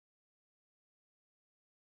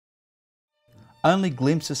Only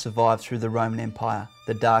glimpses survived through the Roman Empire,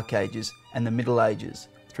 the Dark Ages and the Middle Ages,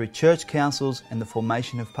 through church councils and the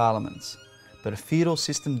formation of parliaments. But a feudal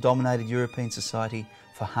system dominated European society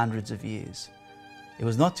for hundreds of years. It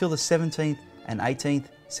was not till the 17th and 18th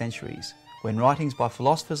centuries when writings by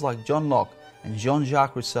philosophers like John Locke and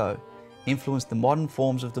Jean-Jacques Rousseau influenced the modern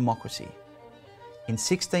forms of democracy. In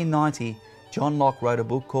 1690, John Locke wrote a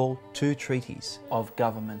book called Two Treatises of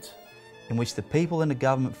Government, in which the people and the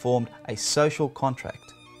government formed a social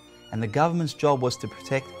contract, and the government's job was to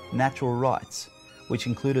protect natural rights, which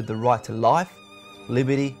included the right to life,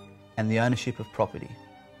 liberty, and the ownership of property.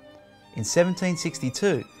 In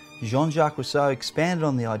 1762, Jean-Jacques Rousseau expanded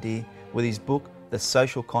on the idea with his book The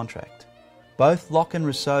Social Contract. Both Locke and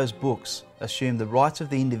Rousseau's books assumed the rights of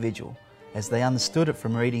the individual as they understood it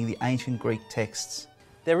from reading the ancient Greek texts.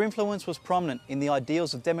 Their influence was prominent in the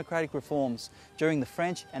ideals of democratic reforms during the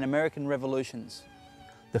French and American revolutions.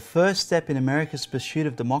 The first step in America's pursuit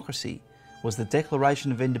of democracy was the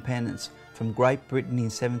Declaration of Independence from Great Britain in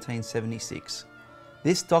 1776.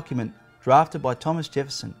 This document, drafted by Thomas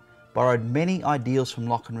Jefferson, borrowed many ideals from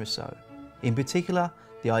Locke and Rousseau, in particular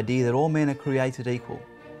the idea that all men are created equal.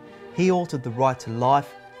 He altered the right to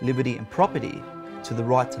life, liberty and property to the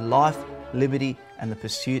right to life, liberty and the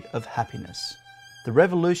pursuit of happiness. The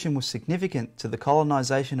revolution was significant to the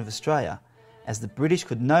colonisation of Australia, as the British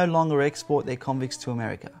could no longer export their convicts to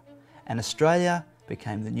America, and Australia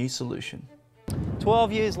became the new solution.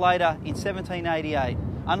 12 years later, in 1788,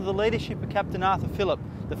 under the leadership of Captain Arthur Phillip,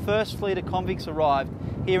 the first fleet of convicts arrived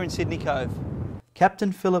here in Sydney Cove.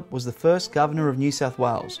 Captain Phillip was the first Governor of New South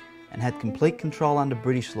Wales and had complete control under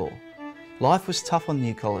British law. Life was tough on the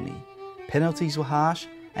new colony, penalties were harsh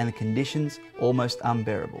and the conditions almost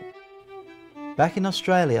unbearable. Back in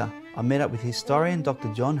Australia, I met up with historian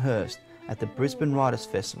Dr. John Hurst at the Brisbane Writers'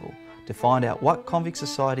 Festival to find out what convict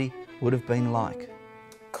society would have been like.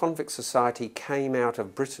 Convict society came out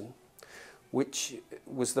of Britain, which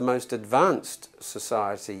was the most advanced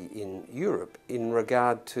society in Europe in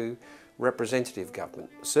regard to representative government,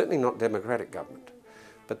 certainly not democratic government.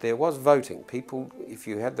 But there was voting. People, if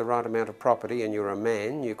you had the right amount of property and you're a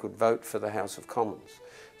man, you could vote for the House of Commons.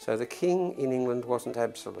 So the king in England wasn't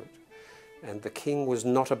absolute, and the king was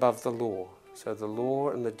not above the law. So the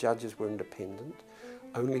law and the judges were independent.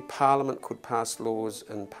 Only Parliament could pass laws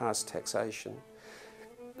and pass taxation.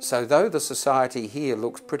 So though the society here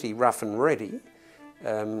looks pretty rough and ready,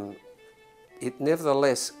 it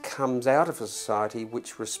nevertheless comes out of a society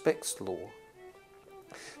which respects law.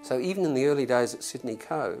 So even in the early days at Sydney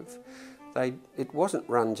Cove, it wasn't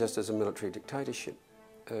run just as a military dictatorship.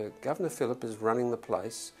 Governor Phillip is running the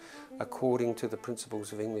place according to the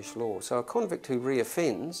principles of English law. So a convict who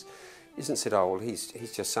reoffends isn't said, oh, well, he's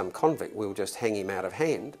just some convict, we'll just hang him out of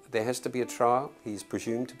hand. There has to be a trial, he's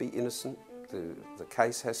presumed to be innocent, the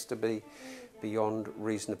case has to be beyond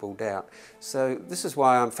reasonable doubt. So this is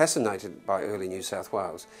why I'm fascinated by early New South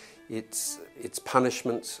Wales. Its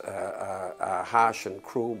punishments are harsh and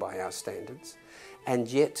cruel by our standards, and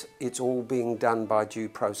yet it's all being done by due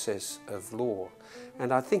process of law.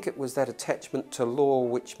 And I think it was that attachment to law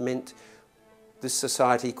which meant this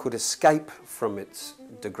society could escape from its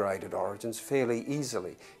degraded origins fairly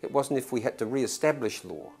easily. It wasn't if we had to re-establish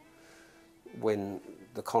law when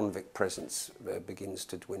the convict presence begins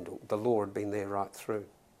to dwindle. The law had been there right through.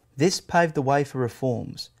 This paved the way for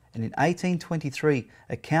reforms, and in 1823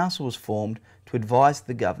 a council was formed to advise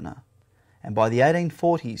the governor. And by the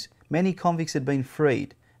 1840s, many convicts had been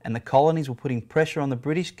freed, and the colonies were putting pressure on the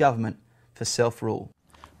British government for self-rule.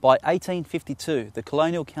 By 1852, the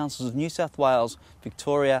colonial councils of New South Wales,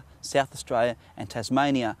 Victoria, South Australia and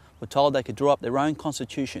Tasmania were told they could draw up their own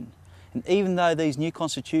constitution. And even though these new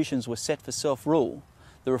constitutions were set for self-rule,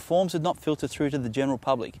 the reforms had not filtered through to the general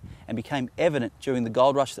public and became evident during the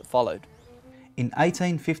gold rush that followed. In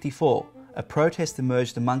 1854, a protest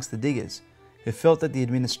emerged amongst the diggers, who felt that the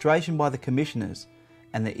administration by the commissioners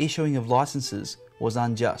and the issuing of licences was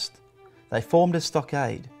unjust. They formed a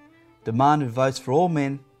stockade, demanded votes for all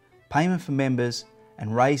men, payment for members,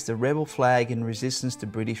 and raised a rebel flag in resistance to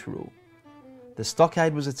British rule. The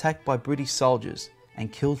stockade was attacked by British soldiers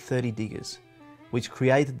and killed 30 diggers, which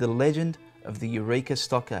created the legend of the Eureka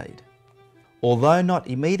Stockade. Although not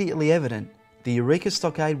immediately evident, the Eureka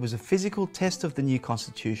Stockade was a physical test of the new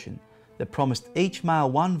constitution that promised each male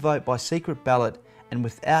one vote by secret ballot and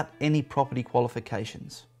without any property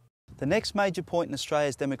qualifications. The next major point in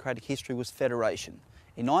Australia's democratic history was federation.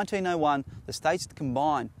 In 1901, the states had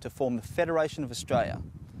combined to form the Federation of Australia.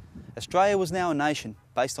 Australia was now a nation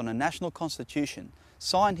based on a national constitution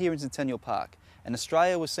signed here in Centennial Park, and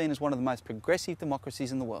Australia was seen as one of the most progressive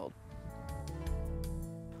democracies in the world.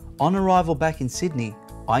 On arrival back in Sydney,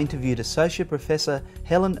 I interviewed Associate Professor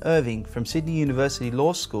Helen Irving from Sydney University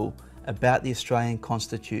Law School about the Australian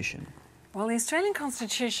Constitution. Well, the Australian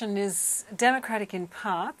Constitution is democratic in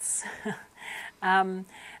parts and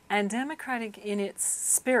democratic in its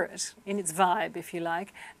spirit, in its vibe, if you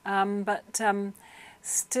like, but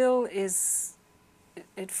still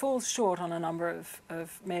it falls short on a number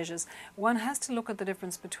of measures. One has to look at the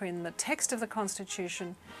difference between the text of the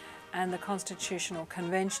Constitution and the constitutional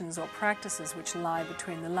conventions or practices which lie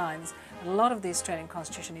between the lines. A lot of the Australian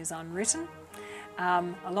Constitution is unwritten.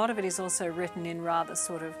 A lot of it is also written in rather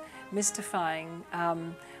sort of mystifying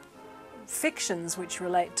fictions which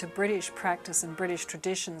relate to British practice and British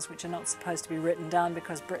traditions, which are not supposed to be written down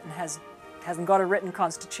because Britain hasn't got a written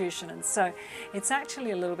constitution, and so it's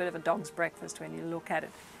actually a little bit of a dog's breakfast when you look at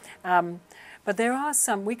it. But there are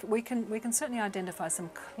some, we can certainly identify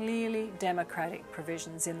some clearly democratic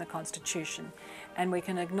provisions in the Constitution, and we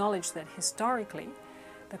can acknowledge that historically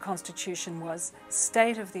the Constitution was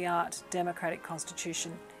state-of-the-art democratic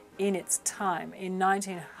constitution in its time. In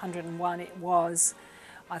 1901 it was,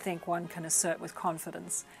 I think one can assert with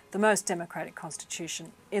confidence, the most democratic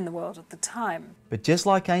constitution in the world at the time. But just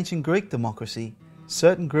like ancient Greek democracy,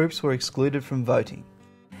 certain groups were excluded from voting.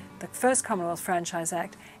 The first Commonwealth Franchise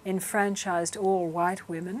Act enfranchised all white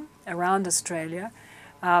women around Australia.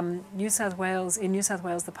 In New South Wales,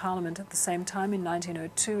 the Parliament at the same time in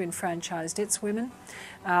 1902 enfranchised its women.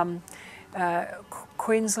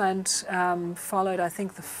 Queensland followed, I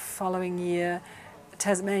think, the following year,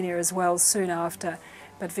 Tasmania as well soon after,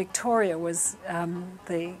 but Victoria was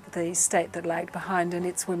the state that lagged behind, and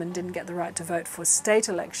its women didn't get the right to vote for state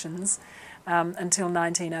elections until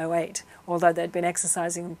 1908, although they'd been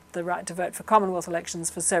exercising the right to vote for Commonwealth elections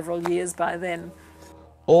for several years by then.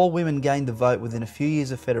 All women gained the vote within a few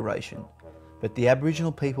years of federation, but the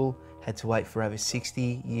Aboriginal people had to wait for over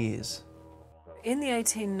 60 years. In the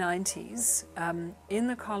 1890s, in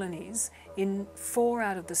the colonies, in 4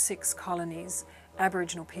 out of the 6 colonies,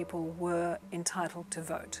 Aboriginal people were entitled to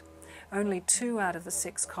vote. Only 2 out of the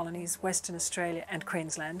 6 colonies, Western Australia and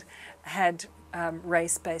Queensland, had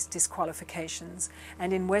race-based disqualifications.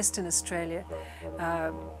 And in Western Australia,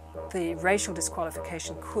 the racial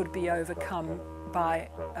disqualification could be overcome by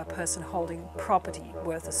a person holding property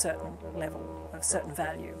worth a certain level, of certain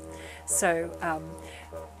value. So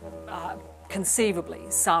conceivably,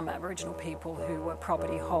 some Aboriginal people who were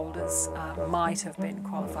property holders might have been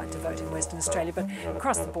qualified to vote in Western Australia, but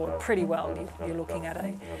across the board, pretty well, you're looking at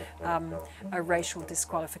a racial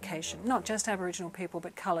disqualification. Not just Aboriginal people,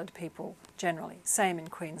 but coloured people generally. Same in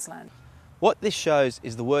Queensland. What this shows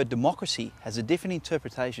is the word democracy has a different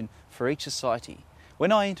interpretation for each society.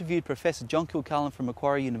 When I interviewed Professor John Kilcullen from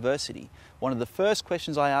Macquarie University, one of the first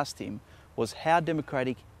questions I asked him was, how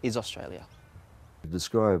democratic is Australia? To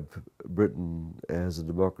describe Britain as a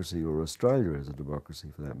democracy, or Australia as a democracy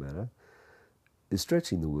for that matter, is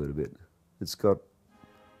stretching the word a bit. It's got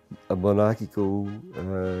a monarchical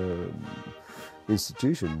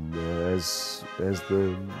institution as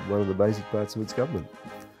one of the basic parts of its government.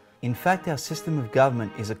 In fact, our system of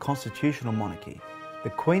government is a constitutional monarchy.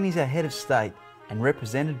 The Queen is our head of state and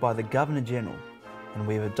represented by the Governor-General, and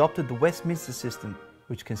we have adopted the Westminster system,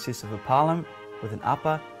 which consists of a parliament with an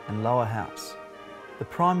upper and lower house. The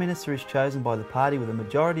Prime Minister is chosen by the party with a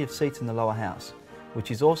majority of seats in the lower house,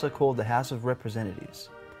 which is also called the House of Representatives.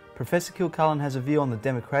 Professor Kilcullen has a view on the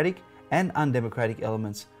democratic and undemocratic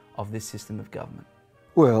elements of this system of government.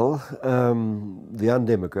 Well, the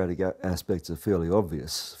undemocratic aspects are fairly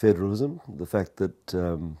obvious. Federalism, the fact that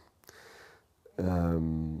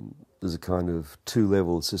there's a kind of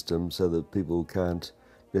two-level system so that people can't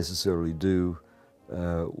necessarily do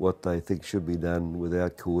what they think should be done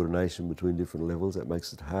without coordination between different levels. That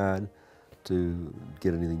makes it hard to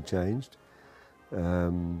get anything changed.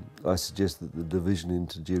 I suggest that the division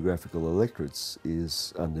into geographical electorates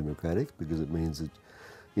is undemocratic because it means that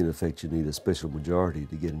in effect you need a special majority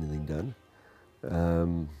to get anything done.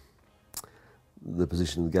 The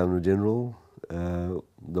position of the Governor-General,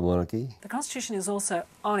 the monarchy. The Constitution is also,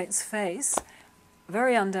 on its face,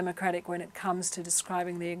 very undemocratic when it comes to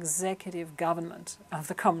describing the executive government of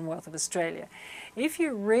the Commonwealth of Australia. If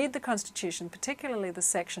you read the Constitution, particularly the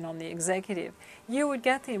section on the executive, you would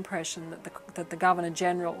get the impression that the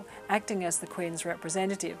Governor-General, acting as the Queen's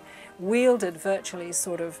representative, wielded virtually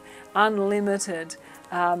sort of unlimited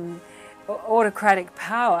autocratic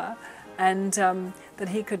power, and that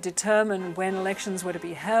he could determine when elections were to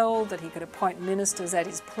be held, that he could appoint ministers at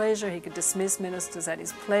his pleasure, he could dismiss ministers at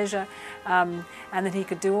his pleasure, and that he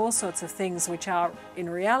could do all sorts of things which are in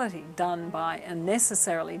reality done by and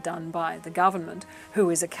necessarily done by the government, who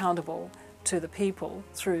is accountable to the people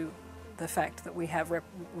through the fact that we have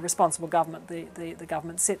responsible government. The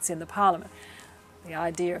government sits in the Parliament. The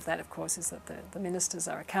idea of that, of course, is that the ministers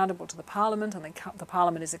are accountable to the Parliament, and the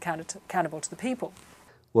Parliament is accountable to the people.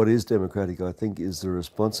 What is democratic, I think, is the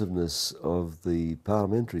responsiveness of the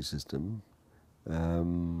parliamentary system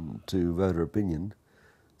to voter opinion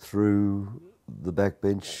through the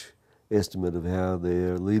backbench estimate of how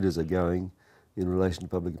their leaders are going in relation to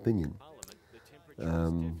public opinion.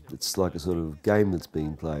 It's like a sort of game that's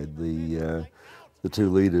being played. The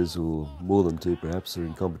two leaders, or more than two perhaps, are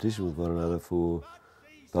in competition with one another for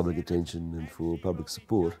public attention and for public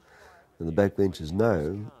support. And the backbenchers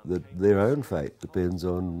know that their own fate depends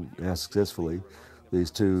on how successfully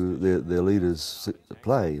these two, their leaders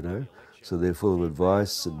play, you know. So they're full of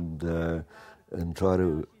advice and try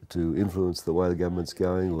to influence the way the government's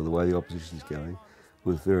going or the way the opposition's going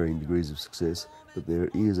with varying degrees of success. But their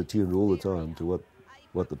ears are tuned all the time to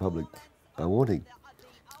what the public are wanting.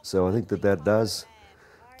 So I think that does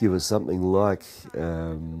give us something like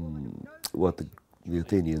what the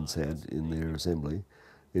Athenians had in their assembly.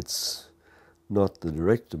 It's not the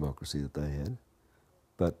direct democracy that they had,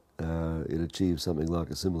 but it achieves something like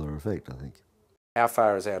a similar effect, I think. How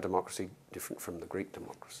far is our democracy different from the Greek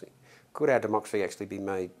democracy? Could our democracy actually be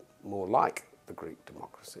made more like the Greek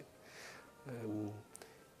democracy?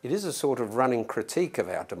 It is a sort of running critique of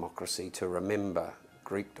our democracy to remember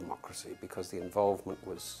Greek democracy, because the involvement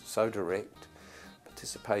was so direct,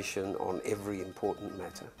 participation on every important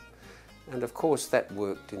matter. And of course that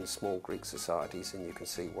worked in small Greek societies, and you can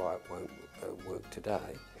see why it won't work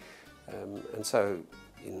today. And so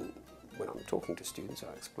when I'm talking to students,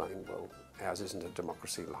 I explain, well, ours isn't a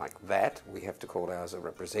democracy like that. We have to call ours a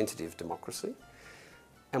representative democracy.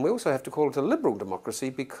 And we also have to call it a liberal democracy,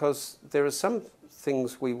 because there are some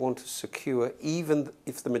things we want to secure even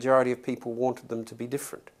if the majority of people wanted them to be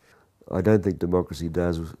different. I don't think democracy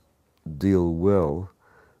does deal well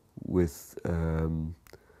with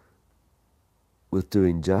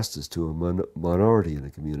doing justice to a minority in a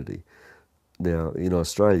community. Now, in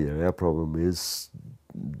Australia, our problem is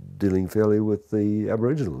dealing fairly with the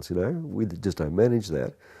Aboriginals, you know. We just don't manage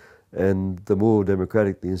that. And the more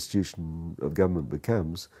democratic the institution of government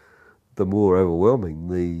becomes, the more overwhelming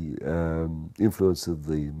the influence of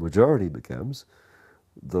the majority becomes,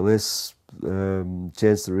 the less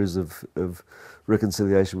chance there is of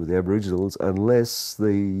reconciliation with the Aboriginals, unless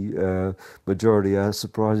the majority are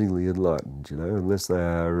surprisingly enlightened, you know, unless they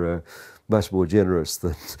are much more generous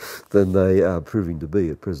than they are proving to be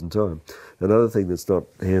at present time. Another thing that's not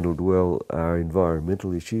handled well are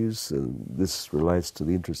environmental issues, and this relates to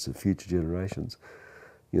the interests of future generations.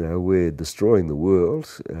 You know, we're destroying the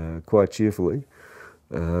world quite cheerfully,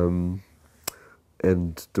 and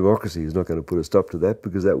democracy is not going to put a stop to that,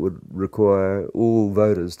 because that would require all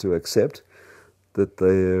voters to accept that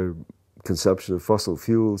their consumption of fossil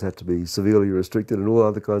fuels had to be severely restricted and all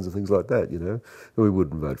other kinds of things like that, you know. And we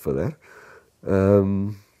wouldn't vote for that.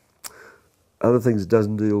 Other things it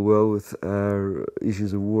doesn't deal well with are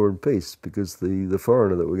issues of war and peace, because the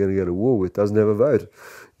foreigner that we're going to go to war with doesn't have a vote,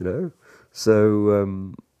 you know.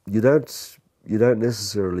 So you don't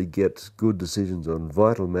necessarily get good decisions on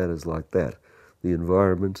vital matters like that. The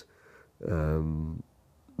environment,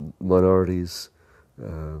 minorities,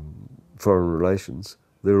 foreign relations,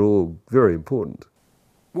 they're all very important.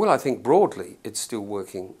 Well, I think broadly it's still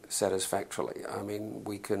working satisfactorily. I mean,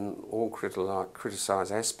 we can all criticise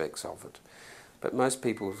aspects of it, but most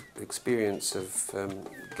people's experience of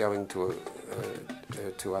going to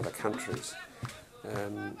other countries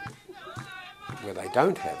where they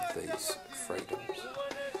don't have these freedoms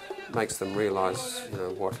makes them realise, you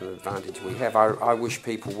know, what an advantage we have. I wish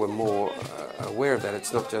people were more aware of that.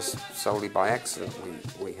 It's not just solely by accident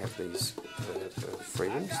we have these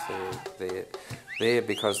freedoms. They're there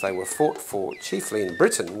because they were fought for, chiefly in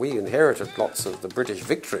Britain. We inherited lots of the British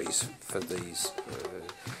victories for these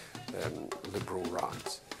liberal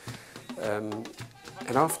rights. And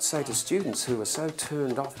I often say to students who are so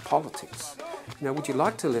turned off politics, you know, would you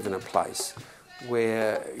like to live in a place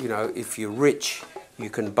where, you know, if you're rich, you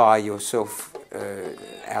can buy yourself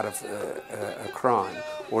out of a crime,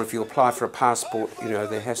 or if you apply for a passport, you know,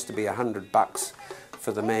 there has to be $100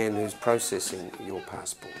 for the man who's processing your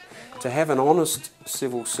passport. To have an honest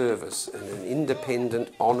civil service and an independent,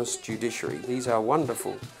 honest judiciary, these are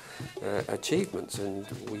wonderful achievements, and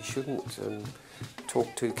we shouldn't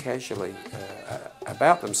talk too casually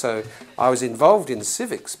about them. So I was involved in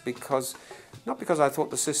civics not because I thought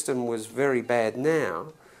the system was very bad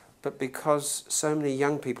now, but because so many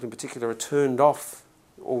young people in particular are turned off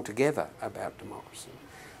altogether about democracy.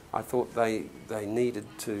 I thought they needed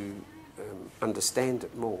to understand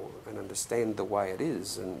it more and understand the way it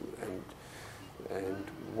is and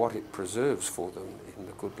what it preserves for them in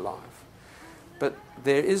the good life. But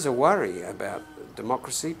there is a worry about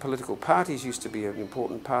democracy. Political parties used to be an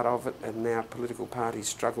important part of it, and now political parties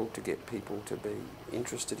struggle to get people to be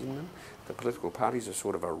interested in them. The political parties are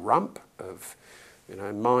sort of a rump of,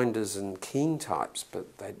 minders and keen types, but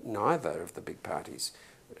neither of the big parties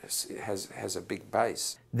has a big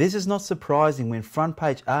base. This is not surprising when front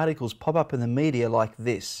page articles pop up in the media like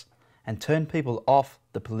this and turn people off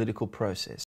the political process.